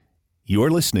You're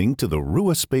listening to the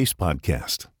Rua Space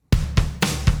Podcast.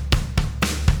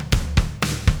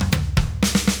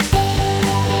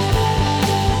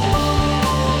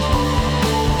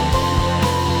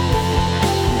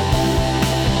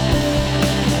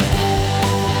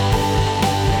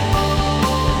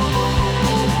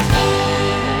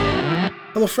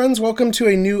 Hello friends, welcome to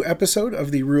a new episode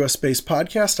of the Rua Space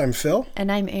Podcast. I'm Phil.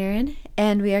 And I'm Erin,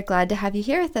 and we are glad to have you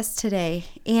here with us today.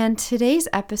 And today's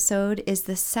episode is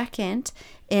the second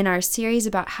in our series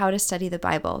about how to study the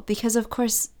Bible, because of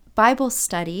course, Bible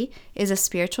study is a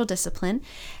spiritual discipline,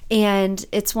 and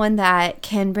it's one that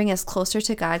can bring us closer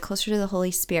to God, closer to the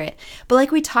Holy Spirit. But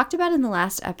like we talked about in the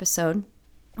last episode,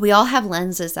 we all have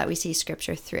lenses that we see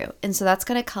scripture through. And so that's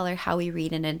going to color how we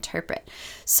read and interpret.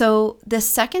 So the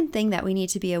second thing that we need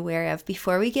to be aware of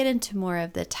before we get into more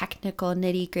of the technical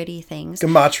nitty gritty things.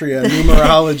 Gematria,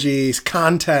 numerology,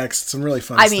 context, some really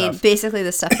fun stuff. I mean, basically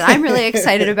the stuff that I'm really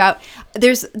excited about.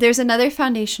 There's another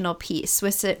foundational piece,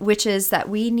 which is that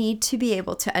we need to be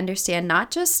able to understand not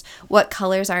just what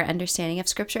colors our understanding of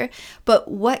scripture,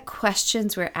 but what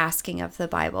questions we're asking of the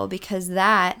Bible, because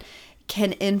that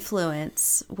can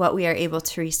influence what we are able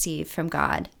to receive from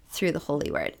God through the Holy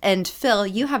Word. And Phil,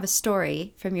 you have a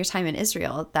story from your time in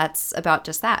Israel that's about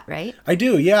just that, right? I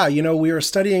do, yeah. You know, we were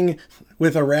studying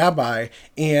with a rabbi,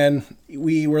 and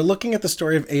we were looking at the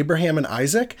story of Abraham and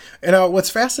Isaac. And what's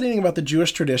fascinating about the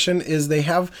Jewish tradition is they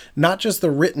have not just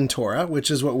the written Torah, which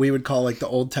is what we would call like the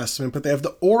Old Testament, but they have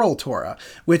the oral Torah,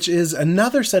 which is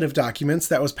another set of documents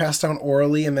that was passed down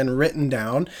orally and then written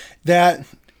down that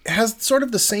has sort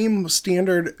of the same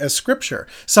standard as scripture.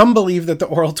 Some believe that the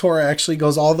oral Torah actually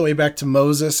goes all the way back to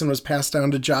Moses and was passed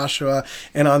down to Joshua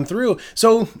and on through.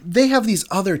 So they have these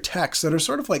other texts that are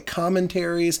sort of like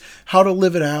commentaries, how to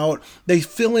live it out. They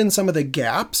fill in some of the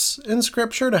gaps in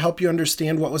scripture to help you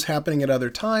understand what was happening at other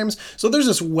times. So there's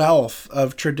this wealth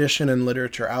of tradition and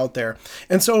literature out there.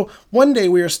 And so one day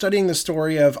we were studying the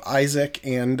story of Isaac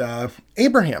and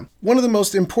Abraham, one of the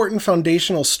most important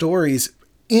foundational stories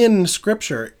in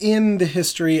scripture, in the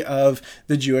history of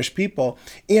the Jewish people.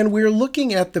 And we're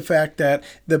looking at the fact that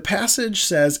the passage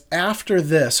says, after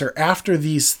this or after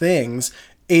these things,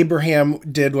 Abraham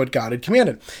did what God had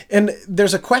commanded. And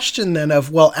there's a question then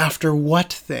of, well, after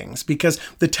what things? Because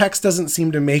the text doesn't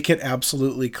seem to make it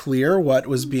absolutely clear what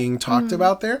was being talked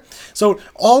about there. So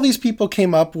all these people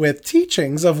came up with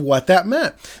teachings of what that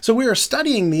meant. So we were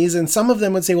studying these, and some of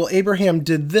them would say, well, Abraham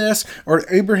did this, or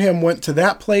Abraham went to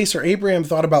that place, or Abraham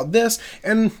thought about this.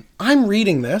 And I'm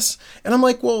reading this, and I'm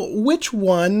like, well, which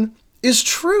one is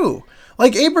true?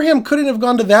 Like, Abraham couldn't have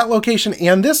gone to that location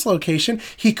and this location.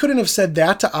 He couldn't have said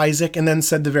that to Isaac and then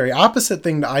said the very opposite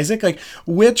thing to Isaac. Like,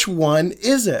 which one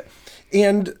is it?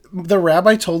 And the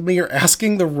rabbi told me, you're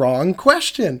asking the wrong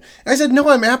question. I said, no,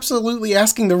 I'm absolutely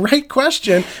asking the right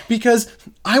question, because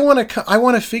I want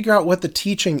to figure out what the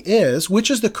teaching is,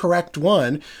 which is the correct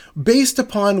one, based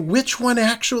upon which one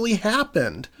actually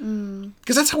happened.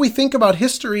 Because that's how we think about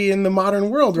history in the modern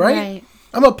world, right?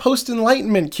 I'm a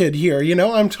post-Enlightenment kid here, you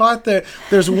know? I'm taught that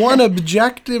there's one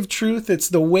objective truth. It's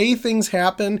the way things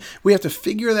happen. We have to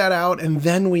figure that out, and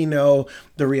then we know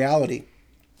the reality.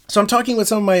 So I'm talking with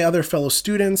some of my other fellow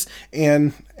students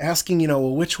and asking,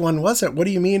 well, which one was it? What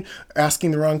do you mean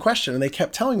asking the wrong question? And they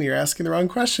kept telling me, you're asking the wrong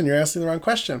question. You're asking the wrong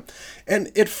question.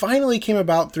 And it finally came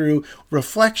about through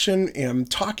reflection and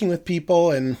talking with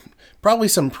people and probably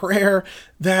some prayer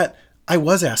that I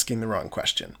was asking the wrong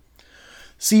question.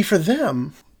 See, for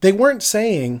them, they weren't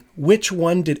saying, which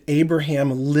one did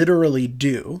Abraham literally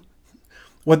do?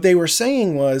 What they were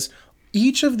saying was,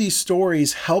 each of these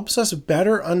stories helps us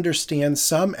better understand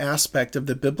some aspect of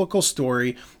the biblical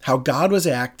story, how God was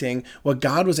acting, what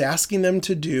God was asking them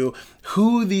to do,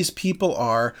 who these people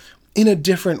are, in a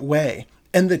different way.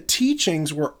 And the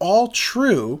teachings were all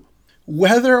true,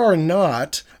 whether or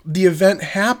not the event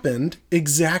happened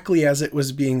exactly as it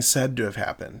was being said to have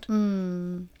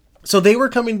happened. So they were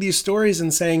coming to these stories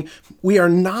and saying, we are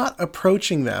not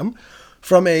approaching them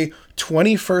from a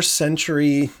 21st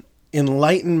century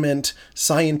Enlightenment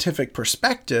scientific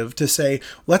perspective to say,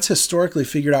 let's historically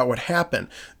figure out what happened.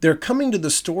 They're coming to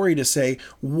the story to say,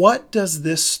 what does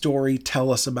this story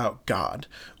tell us about God?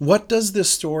 What does this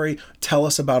story tell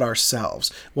us about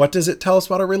ourselves? What does it tell us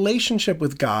about our relationship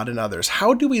with God and others?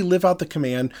 How do we live out the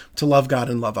command to love God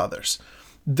and love others?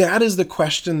 That is the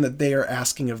question that they are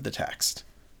asking of the text.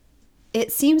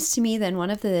 It seems to me then one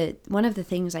of the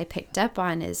things I picked up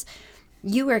on is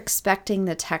you were expecting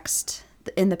the text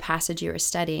in the passage you were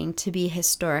studying to be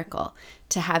historical,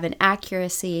 to have an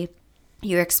accuracy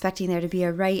You're expecting there to be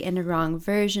a right and a wrong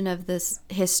version of this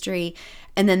history,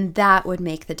 and then that would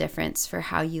make the difference for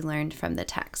how you learned from the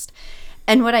text.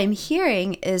 And what I'm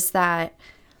hearing is that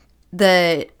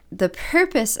the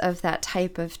purpose of that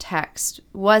type of text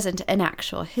wasn't an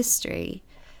actual history.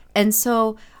 And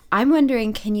so I'm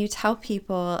wondering, can you tell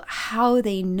people how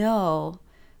they know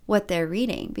what they're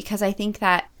reading? Because I think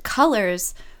that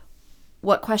colors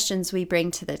what questions we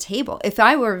bring to the table. If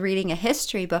I were reading a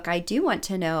history book, I do want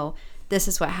to know this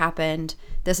is what happened,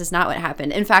 this is not what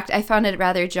happened. In fact, I found it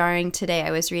rather jarring today.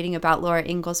 I was reading about Laura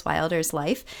Ingalls Wilder's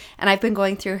life, and I've been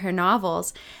going through her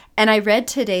novels, and I read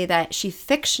today that she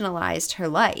fictionalized her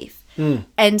life.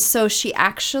 And so she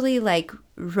actually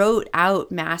wrote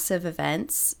out massive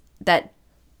events that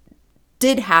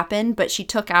did happen, but she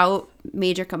took out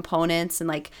major components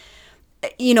and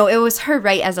it was her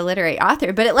right as a literary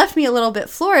author, but it left me a little bit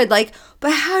floored.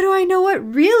 But how do I know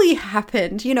what really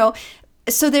happened?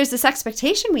 So there's this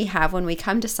expectation we have when we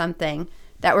come to something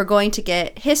that we're going to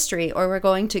get history or we're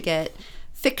going to get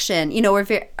fiction.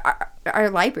 Our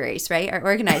libraries, right, are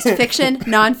organized fiction,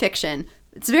 nonfiction.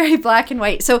 It's very black and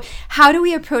white. So how do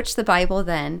we approach the Bible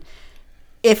then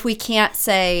if we can't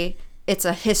say it's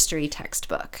a history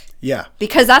textbook? Yeah.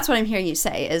 Because that's what I'm hearing you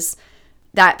say is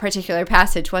that particular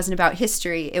passage wasn't about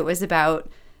history. It was about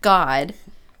God.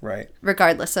 Right.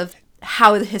 Regardless of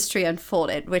how the history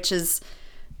unfolded, which is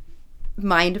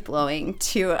mind-blowing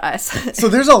to us. So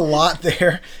there's a lot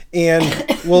there, and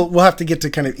we'll have to get to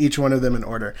kind of each one of them in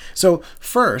order. So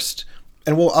first,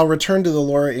 and I'll return to the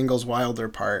Laura Ingalls Wilder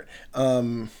part.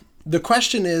 The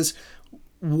question is,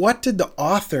 what did the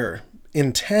author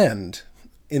intend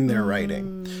in their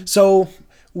writing? So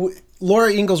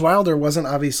Laura Ingalls Wilder wasn't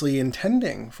obviously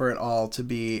intending for it all to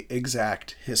be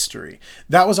exact history.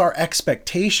 That was our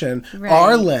expectation, right.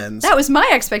 Our lens. That was my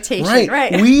expectation,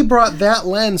 right? We brought that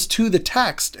lens to the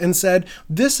text and said,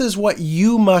 this is what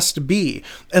you must be.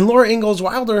 And Laura Ingalls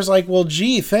Wilder is like, well,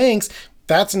 gee, thanks.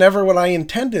 That's never what I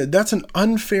intended. That's an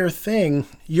unfair thing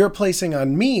you're placing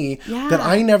on me that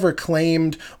I never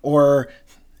claimed or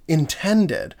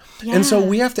intended. Yeah. And so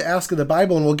we have to ask the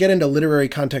Bible, and we'll get into literary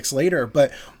context later,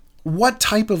 but what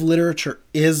type of literature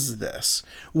is this?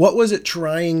 What was it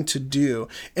trying to do?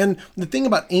 And the thing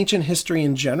about ancient history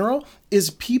in general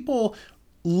is people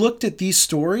looked at these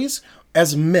stories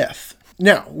as myth.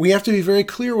 Now, we have to be very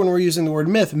clear when we're using the word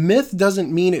myth. Myth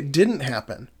doesn't mean it didn't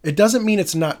happen. It doesn't mean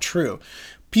it's not true.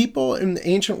 People in the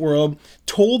ancient world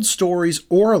told stories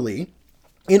orally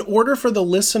in order for the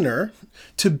listener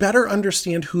to better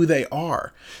understand who they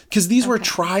are. Because these were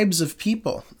tribes of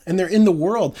people, and they're in the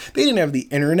world. They didn't have the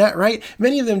internet, right?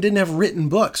 Many of them didn't have written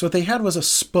books. What they had was a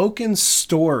spoken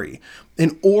story,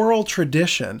 an oral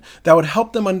tradition that would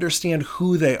help them understand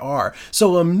who they are.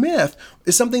 So a myth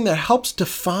is something that helps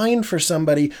define for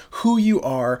somebody who you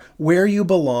are, where you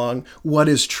belong, what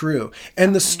is true.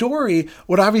 And the story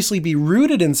would obviously be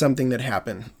rooted in something that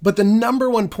happened. But the number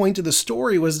one point of the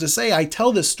story was to say, I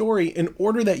tell this story in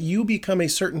order that you become a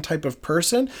certain type of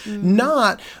person,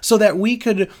 not so that we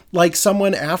could, like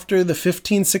someone after the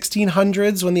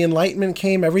 1600s, when the Enlightenment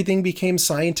came, everything became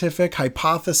scientific,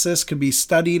 hypothesis could be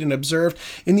studied and observed.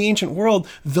 In the ancient world,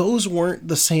 those weren't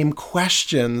the same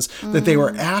questions that they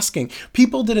were asking.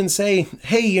 People didn't say,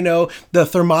 hey, the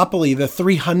Thermopylae, the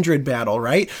 300 battle,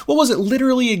 right? Well, was it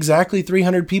literally exactly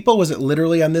 300 people? Was it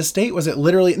literally on this date? Was it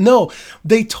literally? No,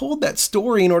 they told that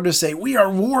story in order to say, we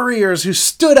are warriors who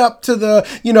stood up to the,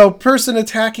 person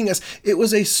attacking us. It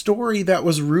was a story that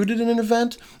was rooted in an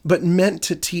event, but meant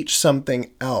to teach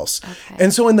something else. Okay.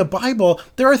 And so in the Bible,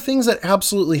 there are things that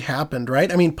absolutely happened,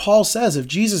 right? I mean, Paul says if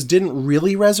Jesus didn't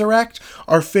really resurrect,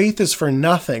 our faith is for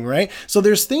nothing, right? So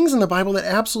there's things in the Bible that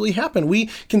absolutely happened. We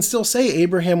can still say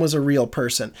Abraham was a real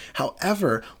person.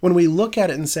 However, when we look at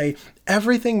it and say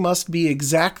everything must be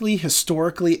exactly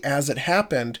historically as it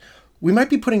happened, we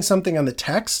might be putting something on the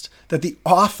text that the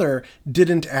author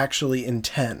didn't actually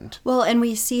intend. Well, and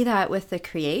we see that with the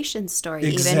creation story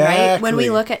even, right? When we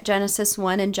look at Genesis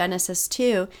 1 and Genesis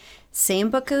 2, same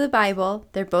book of the Bible,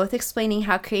 they're both explaining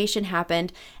how creation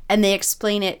happened, and they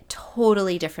explain it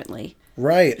totally differently.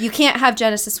 Right. You can't have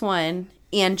Genesis 1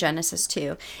 and Genesis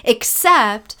 2,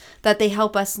 except that they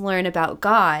help us learn about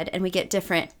God, and we get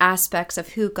different aspects of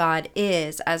who God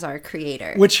is as our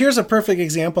creator. Which here's a perfect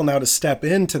example now to step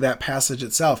into that passage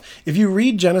itself. If you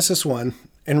read Genesis 1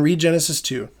 and read Genesis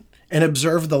 2 and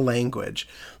observe the language,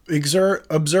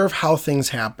 observe how things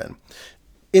happen,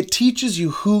 it teaches you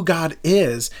who God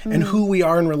is and who we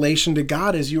are in relation to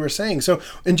God, as you were saying. So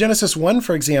in Genesis 1,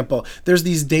 for example, there's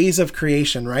these days of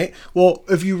creation, right? Well,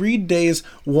 if you read days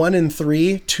 1 and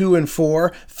 3, 2 and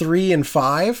 4, 3 and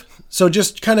 5, So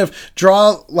just kind of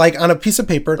draw like on a piece of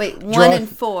paper. Wait, 1 and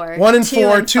 4. 1 and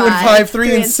 4, 2 and 5,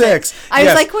 3 and 6. I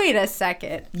was like, wait a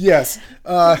second. Yes,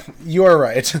 you're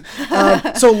right.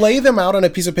 So lay them out on a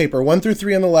piece of paper, 1 through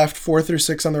 3 on the left, 4 through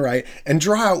 6 on the right, and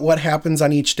draw out what happens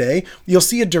on each day. You'll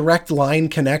see a direct line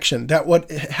connection that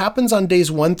what happens on days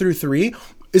 1 through 3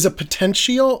 is a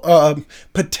potentiality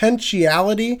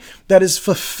that is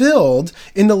fulfilled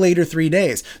in the later 3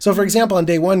 days. So for example, on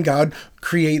day 1, God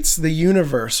creates the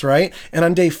universe, right? And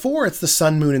on day 4, it's the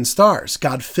sun, moon, and stars.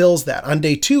 God fills that. On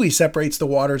day 2, he separates the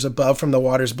waters above from the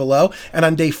waters below. And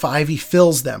on day 5, he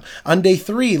fills them. On day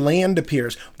 3, land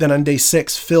appears. Then on day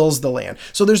 6, fills the land.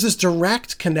 So there's this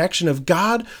direct connection of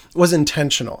God was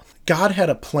intentional. God had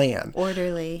a plan.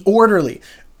 Orderly.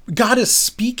 God is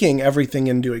speaking everything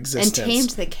into existence. And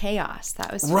tamed the chaos.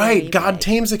 That was right. God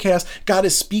tames the chaos. God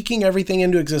is speaking everything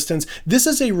into existence. This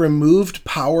is a removed,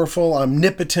 powerful,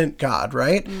 omnipotent God,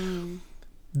 right?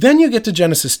 Then you get to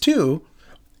Genesis 2,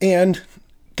 and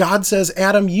God says,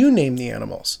 Adam, you name the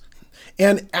animals.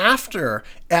 And after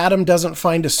Adam doesn't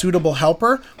find a suitable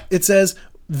helper, it says,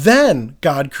 then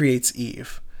God creates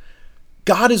Eve.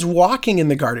 God is walking in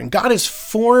the garden. God is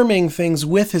forming things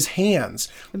with his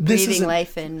hands. Breathing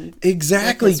life in.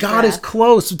 Exactly. God is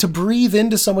close. To breathe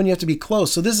into someone, you have to be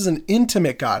close. So this is an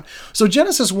intimate God. So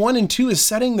Genesis 1 and 2 is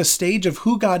setting the stage of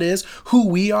who God is, who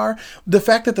we are. The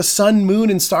fact that the sun, moon,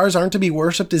 and stars aren't to be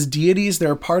worshipped as deities.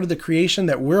 They're a part of the creation,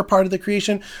 that we're a part of the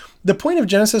creation. The point of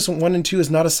Genesis 1 and 2 is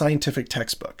not a scientific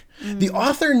textbook. The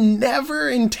author never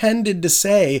intended to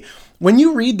say, when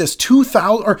you read this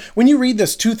 2,000, or when you read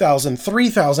this 2,000,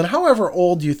 3,000, however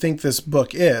old you think this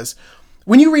book is,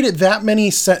 when you read it that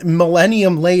many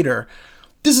millennium later,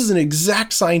 this is an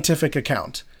exact scientific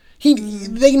account.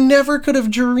 They never could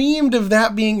have dreamed of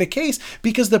that being the case,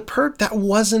 because that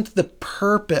wasn't the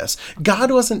purpose. God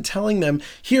wasn't telling them,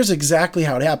 here's exactly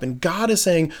how it happened. God is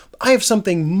saying, I have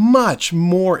something much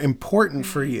more important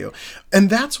for you. And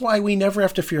that's why we never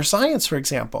have to fear science, for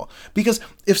example. Because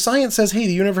if science says, hey,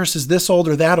 the universe is this old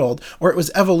or that old, or it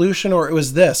was evolution, or it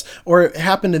was this, or it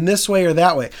happened in this way or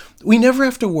that way, we never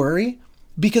have to worry.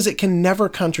 Because it can never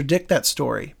contradict that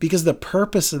story. Because the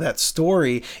purpose of that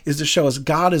story is to show us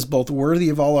God is both worthy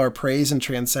of all our praise and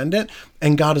transcendent,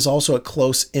 and God is also a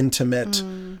close, intimate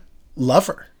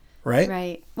lover, right?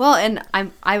 Right. Well, and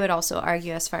I would also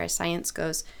argue, as far as science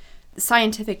goes,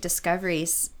 scientific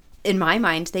discoveries, in my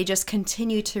mind, they just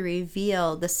continue to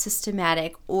reveal the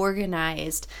systematic,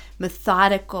 organized,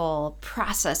 methodical,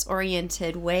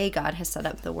 process-oriented way God has set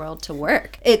up the world to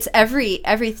work. It's every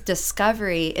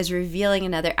discovery is revealing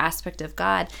another aspect of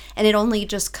God, and it only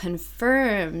just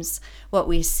confirms what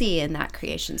we see in that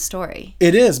creation story.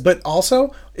 It is, but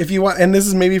also, if you want, and this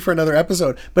is maybe for another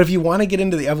episode, but if you want to get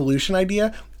into the evolution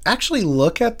idea, actually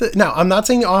look at now, I'm not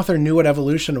saying the author knew what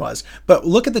evolution was, but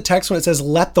look at the text when it says,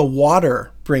 let the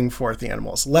water bring forth the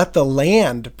animals. Let the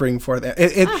land bring forth.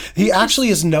 He actually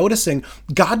is noticing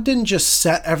God didn't just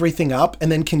set everything up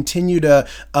and then continue to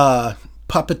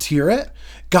puppeteer it.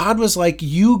 God was like,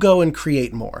 you go and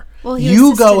create more. Well,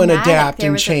 you go and adapt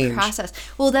and change. Process.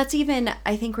 Well, that's even,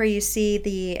 I think, where you see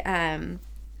the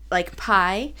like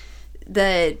pi,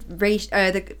 the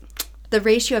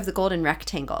ratio of the golden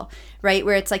rectangle, right?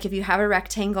 Where it's like, if you have a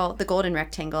rectangle, the golden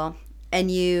rectangle,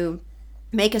 and you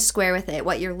make a square with it,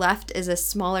 what you're left is a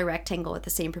smaller rectangle with the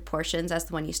same proportions as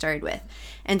the one you started with.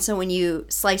 And so when you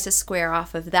slice a square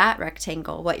off of that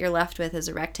rectangle, what you're left with is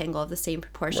a rectangle of the same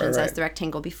proportions as the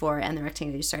rectangle before and the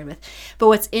rectangle you started with. But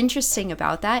what's interesting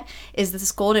about that is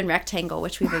this golden rectangle,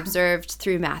 which we've observed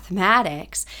through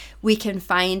mathematics, we can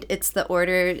find it's the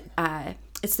order,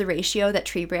 it's the ratio that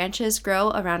tree branches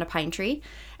grow around a pine tree,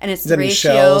 and it's the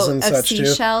ratio of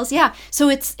seashells. Yeah. So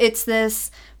it's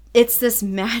this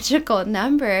magical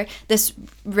number, this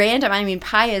random, I mean,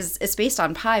 it's based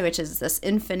on pi, which is this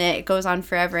infinite, it goes on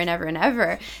forever and ever and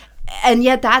ever. And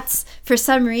yet that's, for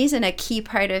some reason, a key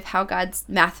part of how God's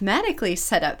mathematically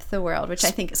set up the world, which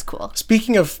I think is cool.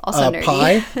 Speaking of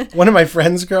pi, one of my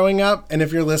friends growing up, and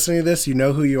if you're listening to this, you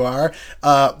know who you are,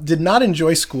 did not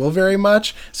enjoy school very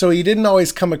much, so he didn't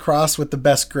always come across with the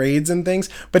best grades and things,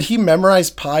 but he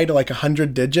memorized pi to like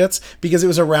 100 digits because it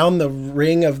was around the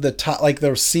ring of the top, like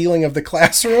the ceiling of the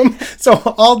classroom. So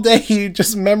all day he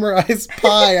just memorized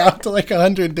pi out to like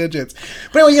 100 digits.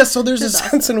 But anyway, yes, so there's a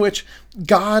sense in which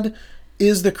God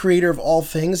is the creator of all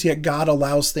things, yet God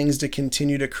allows things to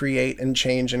continue to create and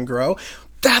change and grow.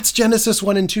 That's Genesis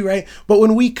 1 and 2, right? But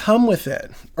when we come with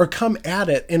it or come at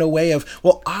it in a way of,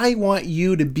 well, I want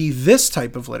you to be this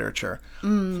type of literature,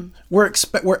 we're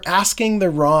asking the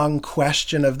wrong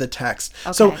question of the text.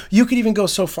 Okay. So you could even go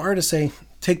so far to say,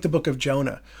 take the book of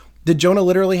Jonah. Did Jonah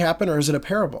literally happen, or is it a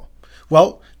parable?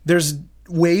 Well, there's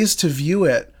ways to view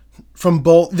it from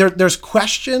both. There's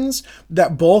questions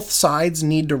that both sides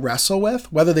need to wrestle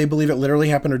with, whether they believe it literally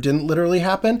happened or didn't literally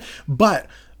happen. But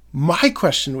my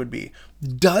question would be,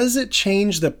 does it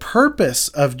change the purpose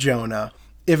of Jonah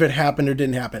if it happened or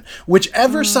didn't happen?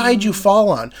 Whichever side you fall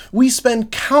on, we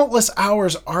spend countless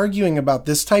hours arguing about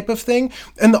this type of thing.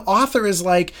 And the author is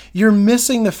like, you're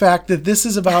missing the fact that this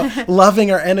is about loving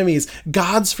our enemies,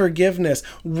 God's forgiveness,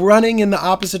 running in the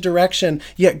opposite direction,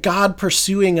 yet God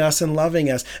pursuing us and loving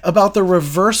us, about the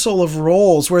reversal of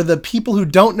roles where the people who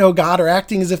don't know God are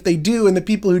acting as if they do, and the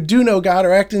people who do know God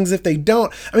are acting as if they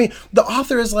don't. I mean, the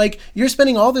author is like, you're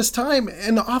spending all this time,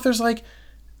 and the author's like,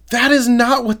 that is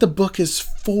not what the book is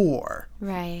for.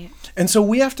 Right. And so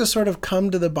we have to sort of come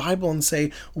to the Bible and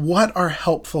say, what are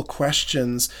helpful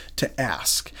questions to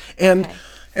ask? And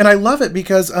I love it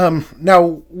because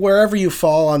now wherever you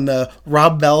fall on the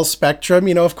Rob Bell spectrum,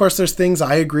 of course there's things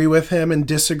I agree with him and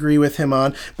disagree with him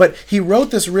on, but he wrote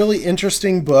this really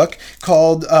interesting book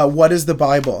called What is the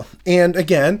Bible? And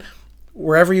again,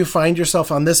 wherever you find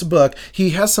yourself on this book,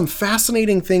 he has some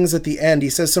fascinating things at the end. He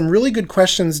says some really good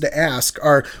questions to ask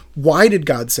are, why did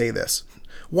God say this?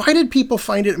 Why did people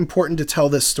find it important to tell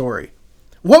this story?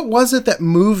 What was it that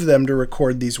moved them to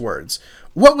record these words?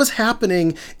 What was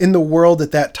happening in the world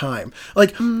at that time?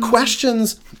 Like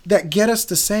questions that get us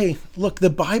to say, look, the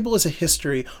Bible is a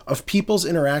history of people's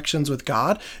interactions with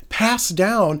God passed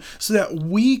down so that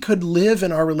we could live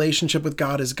in our relationship with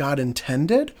God as God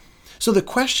intended. So the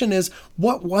question is,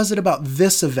 what was it about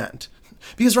this event?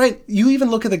 Because, right, you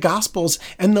even look at the Gospels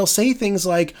and they'll say things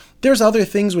like, there's other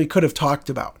things we could have talked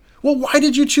about. Well, why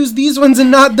did you choose these ones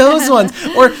and not those ones?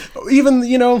 Or even,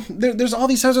 there's all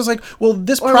these times it's like, well,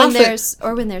 this prophet...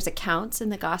 Or when there's accounts in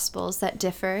the Gospels that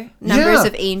differ. Numbers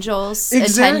of angels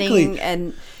attending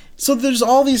and... So there's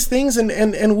all these things,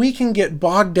 and we can get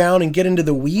bogged down and get into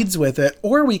the weeds with it,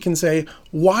 or we can say,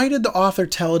 why did the author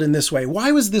tell it in this way?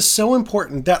 Why was this so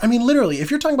important? That, literally,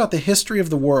 if you're talking about the history of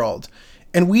the world,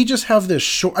 and we just have this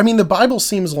short... the Bible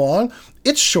seems long.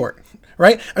 It's short,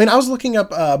 right? I was looking up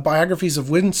biographies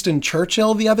of Winston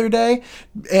Churchill the other day,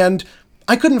 and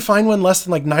I couldn't find one less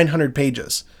than 900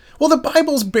 pages. Well, the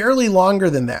Bible's barely longer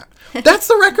than that. That's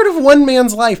the record of one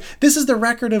man's life. This is the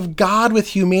record of God with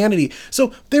humanity.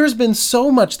 So there's been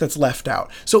so much that's left out.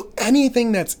 So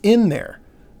anything that's in there,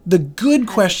 the good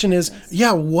question is,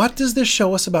 what does this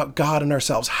show us about God and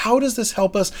ourselves? How does this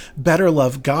help us better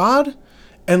love God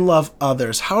and love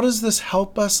others? How does this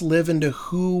help us live into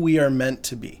who we are meant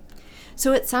to be?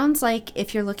 So it sounds like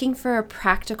if you're looking for a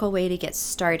practical way to get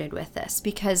started with this,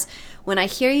 because when I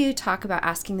hear you talk about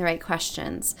asking the right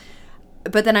questions,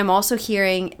 but then I'm also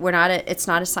hearing it's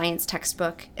not a science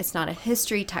textbook, it's not a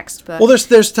history textbook. Well, it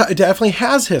definitely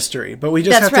has history, but we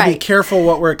just have to be careful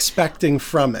what we're expecting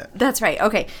from it. That's right.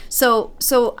 Okay, so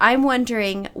I'm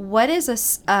wondering what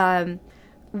is a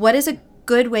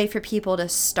good way for people to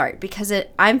start? Because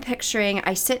I'm picturing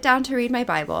I sit down to read my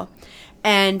Bible.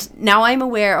 And now I'm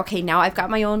aware, okay, now I've got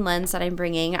my own lens that I'm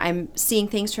bringing. I'm seeing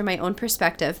things from my own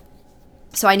perspective.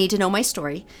 So I need to know my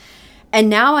story. And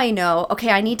now I know,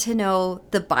 okay, I need to know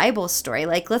the Bible story.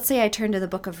 Like, let's say I turn to the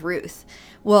book of Ruth.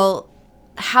 Well,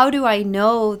 how do I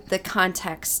know the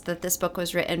context that this book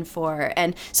was written for?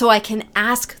 And so I can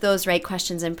ask those right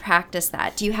questions and practice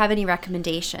that. Do you have any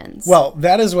recommendations? Well,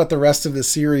 that is what the rest of the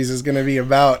series is going to be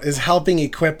about, is helping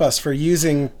equip us for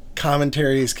using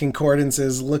commentaries,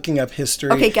 concordances, looking up history.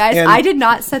 Okay, guys, I did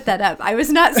not set that up. I was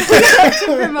not setting it up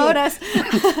to promote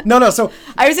us. No. So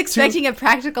I was expecting a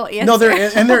practical answer. No, there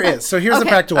is. So here's the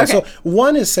practical one. So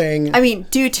one is saying,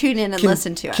 do tune in and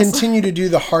listen to us. Continue to do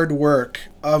the hard work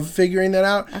of figuring that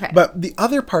out. Okay. But the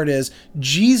other part is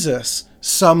Jesus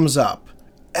sums up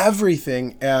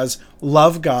everything as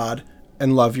love God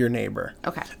and love your neighbor.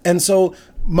 Okay. And so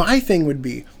my thing would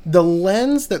be the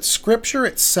lens that Scripture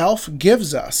itself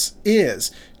gives us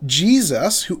is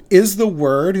Jesus, who is the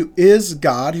Word, who is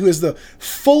God, who is the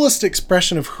fullest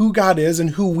expression of who God is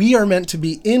and who we are meant to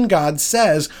be in God,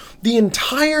 says the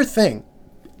entire thing,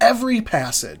 every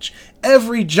passage,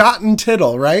 every jot and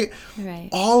tittle, right? Right.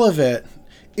 All of it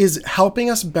is helping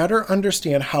us better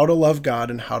understand how to love God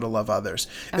and how to love others.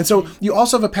 Okay. And so you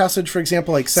also have a passage, for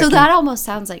example, like So that almost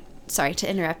sounds like, sorry to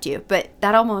interrupt you, but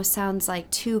that almost sounds like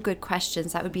two good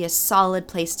questions. That would be a solid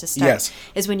place to start. Yes.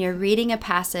 Is when you're reading a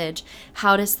passage,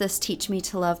 how does this teach me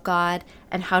to love God?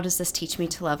 And how does this teach me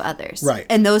to love others? Right.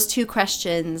 And those two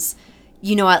questions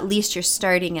at least you're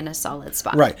starting in a solid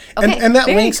spot. Right. Okay, And that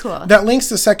very links cool. that links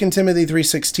to 2 Timothy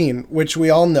 3:16, which we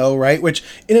all know, right? Which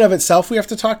in and of itself we have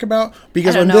to talk about,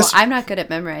 because I don't when know. this I'm not good at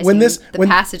memorizing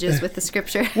passages with the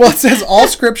scripture. well, it says all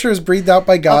scripture is breathed out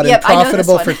by God yep, and I know this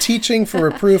profitable one. for teaching, for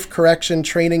reproof, correction,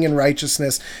 training in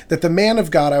righteousness, that the man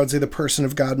of God, I would say the person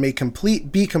of God, may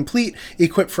be complete,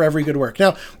 equipped for every good work.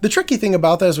 Now, the tricky thing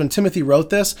about that is when Timothy wrote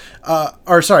this,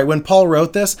 when Paul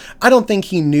wrote this, I don't think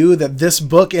he knew that this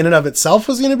book in and of itself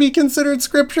was going to be considered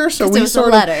scripture. So we it was a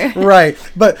letter. Right.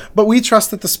 But we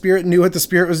trust that the Spirit knew what the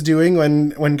Spirit was doing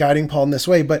when guiding Paul in this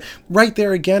way. But right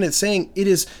there again, it's saying it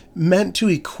is meant to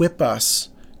equip us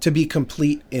to be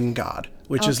complete in God,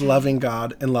 which is loving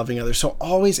God and loving others. So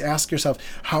always ask yourself,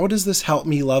 how does this help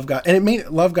me love God? And it may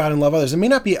love God and love others. It may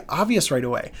not be obvious right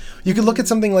away. You could look at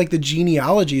something like the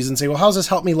genealogies and say, well, how does this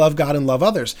help me love God and love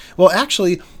others? Well,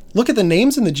 actually, look at the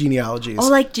names in the genealogies. Oh,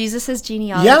 like Jesus's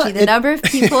genealogy. Yeah, the number of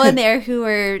people in there who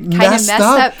were kind of messed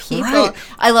up people. Right.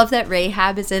 I love that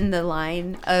Rahab is in the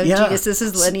line of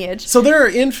Jesus's lineage. So there are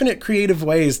infinite creative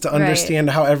ways to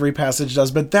understand how every passage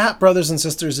does. But that, brothers and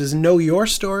sisters, is know your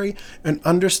story and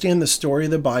understand the story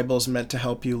of the Bible is meant to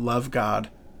help you love God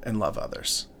and love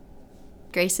others.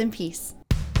 Grace and peace.